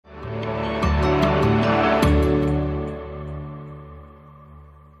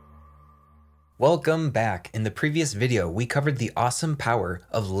Welcome back. In the previous video, we covered the awesome power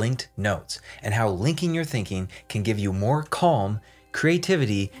of linked notes and how linking your thinking can give you more calm,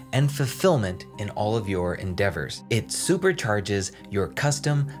 creativity, and fulfillment in all of your endeavors. It supercharges your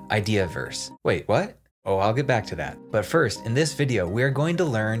custom Ideaverse. Wait, what? Oh, I'll get back to that. But first, in this video, we are going to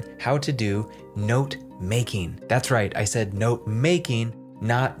learn how to do note making. That's right, I said note making,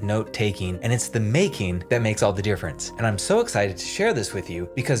 not note taking, and it's the making that makes all the difference. And I'm so excited to share this with you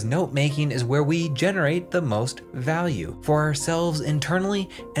because note making is where we generate the most value for ourselves internally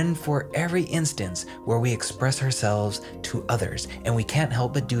and for every instance where we express ourselves to others. And we can't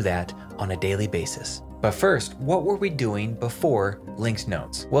help but do that on a daily basis. But first, what were we doing before linked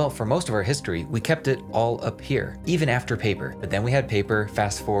notes? Well, for most of our history, we kept it all up here, even after paper. But then we had paper,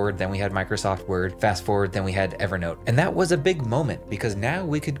 fast forward, then we had Microsoft Word, fast forward, then we had Evernote. And that was a big moment because now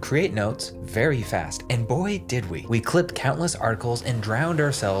we could create notes very fast. And boy, did we. We clipped countless articles and drowned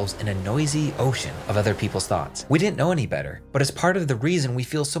ourselves in a noisy ocean of other people's thoughts. We didn't know any better, but it's part of the reason we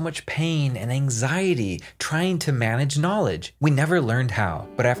feel so much pain and anxiety trying to manage knowledge. We never learned how,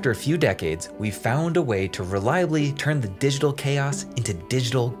 but after a few decades, we found a way to reliably turn the digital chaos into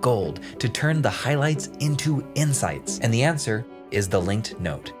digital gold, to turn the highlights into insights. And the answer is the linked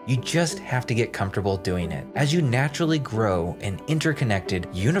note. You just have to get comfortable doing it. As you naturally grow an interconnected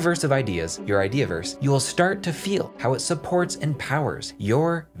universe of ideas, your Ideaverse, you will start to feel how it supports and powers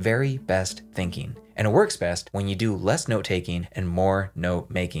your very best thinking. And it works best when you do less note-taking and more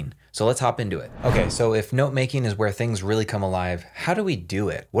note-making. So let's hop into it. Okay, so if note-making is where things really come alive, how do we do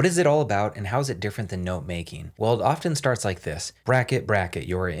it? What is it all about and how is it different than note-making? Well, it often starts like this. Bracket, bracket.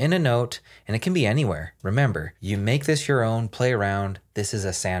 You're in a note and it can be anywhere. Remember, you make this your own, play around. This is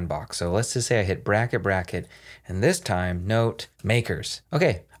a sandbox. So let's just say I hit bracket, bracket, and this time note makers.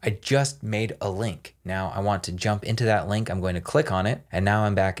 Okay. I just made a link. Now I want to jump into that link. I'm going to click on it. And now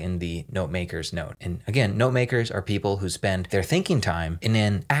I'm back in the note makers note. And again, note makers are people who spend their thinking time in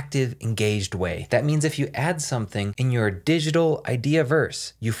an active, engaged way. That means if you add something in your digital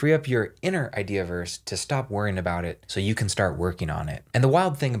Ideaverse, you free up your inner Ideaverse to stop worrying about it so you can start working on it. And the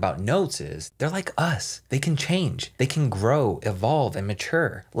wild thing about notes is they're like us. They can change, they can grow, evolve, and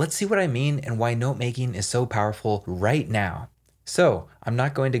mature. Let's see what I mean and why note making is so powerful right now. So I'm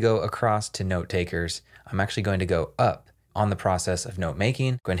not going to go across to note takers. I'm actually going to go up on the process of note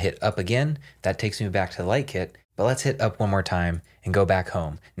making. Going to hit up again. That takes me back to the LYT Kit, but let's hit up one more time and go back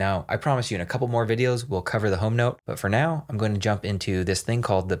home. Now, I promise you in a couple more videos, we'll cover the home note, but for now, I'm going to jump into this thing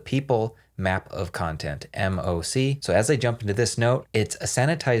called the People Map of Content, MOC. So as I jump into this note, it's a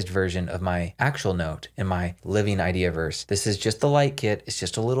sanitized version of my actual note in my living Ideaverse. This is just the LYT Kit. It's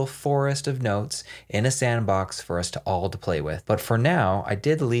just a little forest of notes in a sandbox for us to all to play with. But for now, I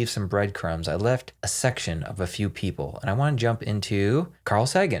did leave some breadcrumbs. I left a section of a few people, and I want to jump into Carl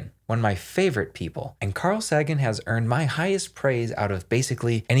Sagan, one of my favorite people. And Carl Sagan has earned my highest praise out of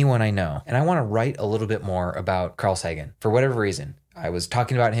basically anyone I know. And I want to write a little bit more about Carl Sagan for whatever reason. I was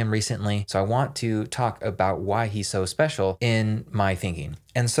talking about him recently, so I want to talk about why he's so special in my thinking.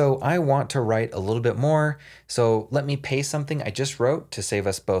 And so I want to write a little bit more, so let me paste something I just wrote to save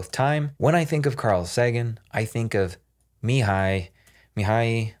us both time. When I think of Carl Sagan, I think of Mihai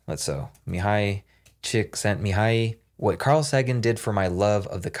Csikszentmihalyi. What Carl Sagan did for my love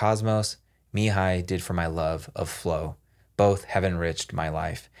of the cosmos, Mihai did for my love of flow. Both have enriched my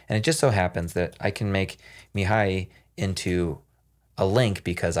life. And it just so happens that I can make Mihai into a link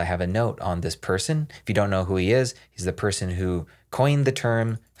because I have a note on this person. If you don't know who he is, he's the person who coined the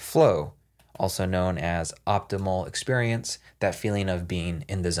term flow, also known as optimal experience, that feeling of being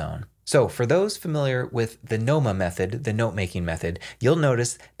in the zone. So for those familiar with the NOMA method, the note-making method, you'll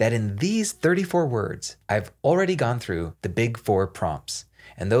notice that in these 34 words, I've already gone through the big 4 prompts.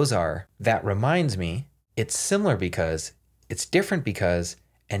 And those are, that reminds me, it's similar because, it's different because,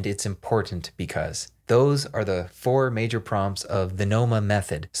 and it's important because. Those are the 4 major prompts of the NOMA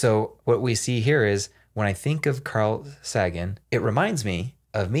method. So what we see here is, when I think of Carl Sagan, it reminds me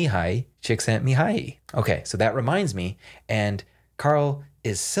of Mihai Csikszentmihalyi. Okay, so that reminds me, and Carl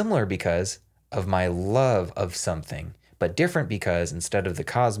is similar because of my love of something, but different because instead of the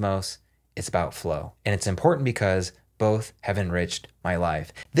cosmos, it's about flow. And it's important because both have enriched my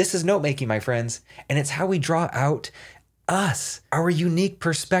life. This is note making, my friends, and it's how we draw out us, our unique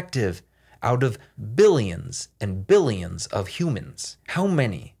perspective out of billions and billions of humans. How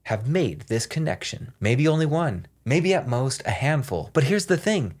many have made this connection? Maybe only one, maybe at most a handful. But here's the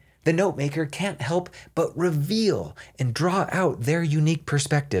thing. The note maker can't help but reveal and draw out their unique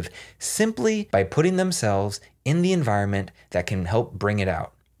perspective simply by putting themselves in the environment that can help bring it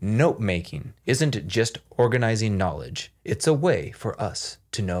out. Note making isn't just organizing knowledge. It's a way for us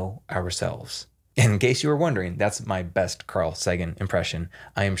to know ourselves. In case you were wondering, that's my best Carl Sagan impression.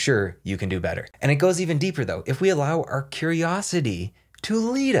 I am sure you can do better. And it goes even deeper though, if we allow our curiosity to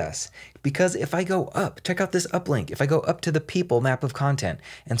lead us. Because if I go up, check out this uplink. If I go up to the people map of content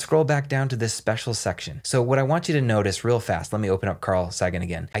and scroll back down to this special section. So what I want you to notice real fast, let me open up Carl Sagan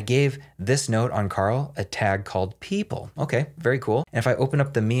again. I gave this note on Carl a tag called people. Okay, very cool. And if I open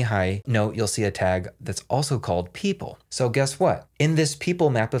up the Mihai note, you'll see a tag that's also called people. So guess what? In this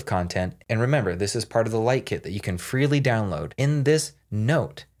people map of content, and remember, this is part of the LYT Kit that you can freely download. In this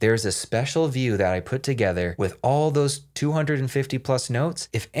note, there's a special view that I put together with all those 250 plus notes.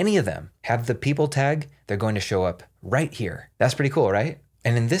 If any of them have the people tag, they're going to show up right here. That's pretty cool, right?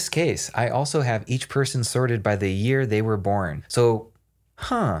 And in this case, I also have each person sorted by the year they were born. So,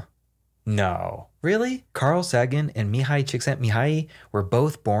 no. Really? Carl Sagan and Mihai Csikszentmihalyi were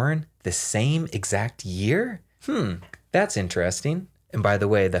both born the same exact year? That's interesting. And by the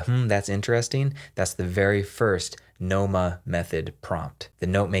way, the that's interesting, that's the very first NOMA method prompt, the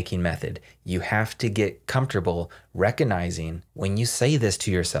note-making method. You have to get comfortable recognizing when you say this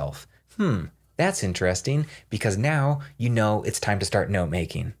to yourself, that's interesting, because now you know it's time to start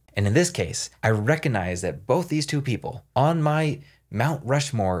note-making. And in this case, I recognize that both these two people on my Mount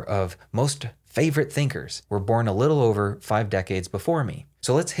Rushmore of most favorite thinkers were born a little over 5 decades before me.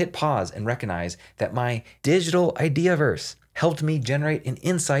 So let's hit pause and recognize that my digital Ideaverse helped me generate an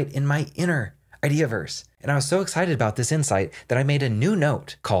insight in my inner Ideaverse. And I was so excited about this insight that I made a new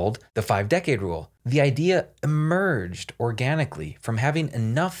note called the 5-decade rule. The idea emerged organically from having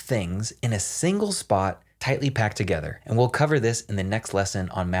enough things in a single spot tightly packed together. And we'll cover this in the next lesson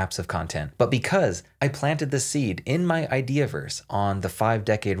on maps of content. But because I planted the seed in my Ideaverse on the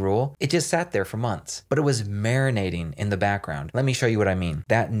 5-decade rule, it just sat there for months, but it was marinating in the background. Let me show you what I mean.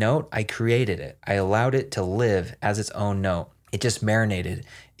 That note, I created it. I allowed it to live as its own note. It just marinated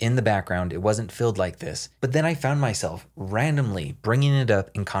in the background. It wasn't filled like this. But then I found myself randomly bringing it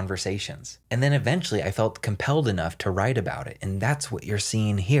up in conversations. And then eventually I felt compelled enough to write about it. And that's what you're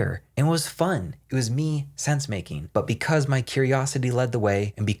seeing here. And it was fun. It was me sense making. But because my curiosity led the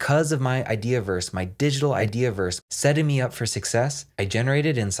way, and because of my Ideaverse, my digital Ideaverse setting me up for success, I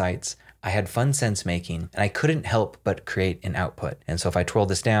generated insights. I had fun sense making, and I couldn't help but create an output. And so if I twirl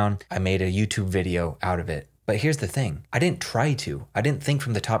this down, I made a YouTube video out of it. But here's the thing, I didn't try to. I didn't think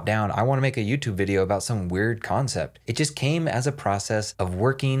from the top down, I want to make a YouTube video about some weird concept. It just came as a process of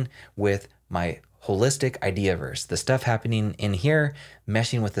working with my holistic Ideaverse, the stuff happening in here,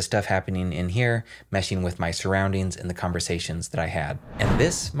 meshing with the stuff happening in here, meshing with my surroundings and the conversations that I had. And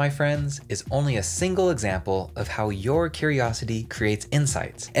this, my friends, is only a single example of how your curiosity creates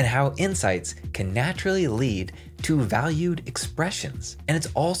insights and how insights can naturally lead to valued expressions. And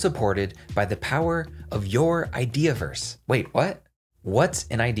it's all supported by the power of your Ideaverse. Wait, what? What's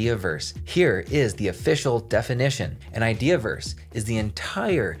an Ideaverse? Here is the official definition. An Ideaverse is the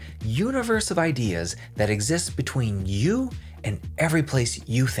entire universe of ideas that exists between you and every place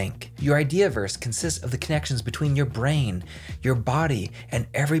you think. Your Ideaverse consists of the connections between your brain, your body, and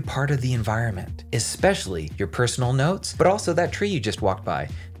every part of the environment, especially your personal notes, but also that tree you just walked by,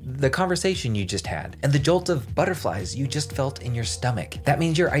 the conversation you just had, and the jolt of butterflies you just felt in your stomach. That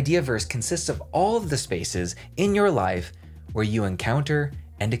means your Ideaverse consists of all of the spaces in your life where you encounter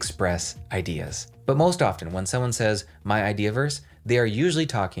and express ideas. But most often when someone says my Ideaverse, they are usually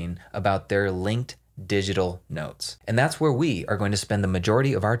talking about their linked digital notes. And that's where we are going to spend the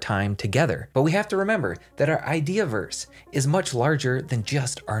majority of our time together. But we have to remember that our Ideaverse is much larger than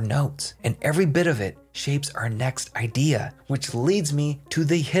just our notes, and every bit of it shapes our next idea, which leads me to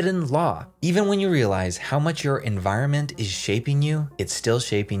the hidden law. Even when you realize how much your environment is shaping you, it's still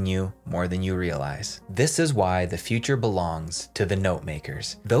shaping you more than you realize. This is why the future belongs to the note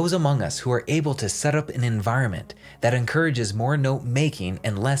makers. Those among us who are able to set up an environment that encourages more note making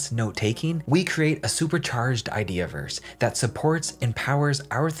and less note taking, we create a supercharged Ideaverse that supports, empowers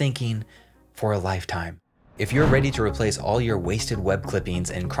our thinking for a lifetime. If you're ready to replace all your wasted web clippings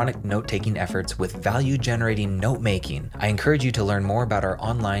and chronic note-taking efforts with value-generating note-making, I encourage you to learn more about our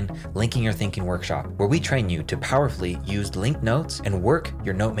online Linking Your Thinking workshop, where we train you to powerfully use linked notes and work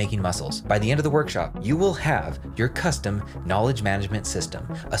your note-making muscles. By the end of the workshop, you will have your custom knowledge management system,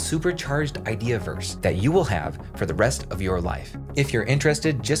 a supercharged Ideaverse that you will have for the rest of your life. If you're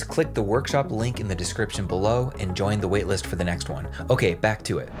interested, just click the workshop link in the description below and join the waitlist for the next one. Okay, back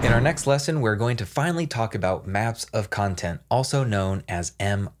to it. In our next lesson, we're going to finally talk about maps of content, also known as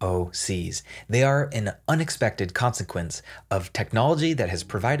MOCs. They are an unexpected consequence of technology that has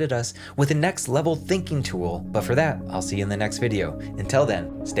provided us with a next level thinking tool. But for that, I'll see you in the next video. Until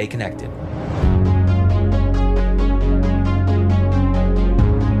then, stay connected.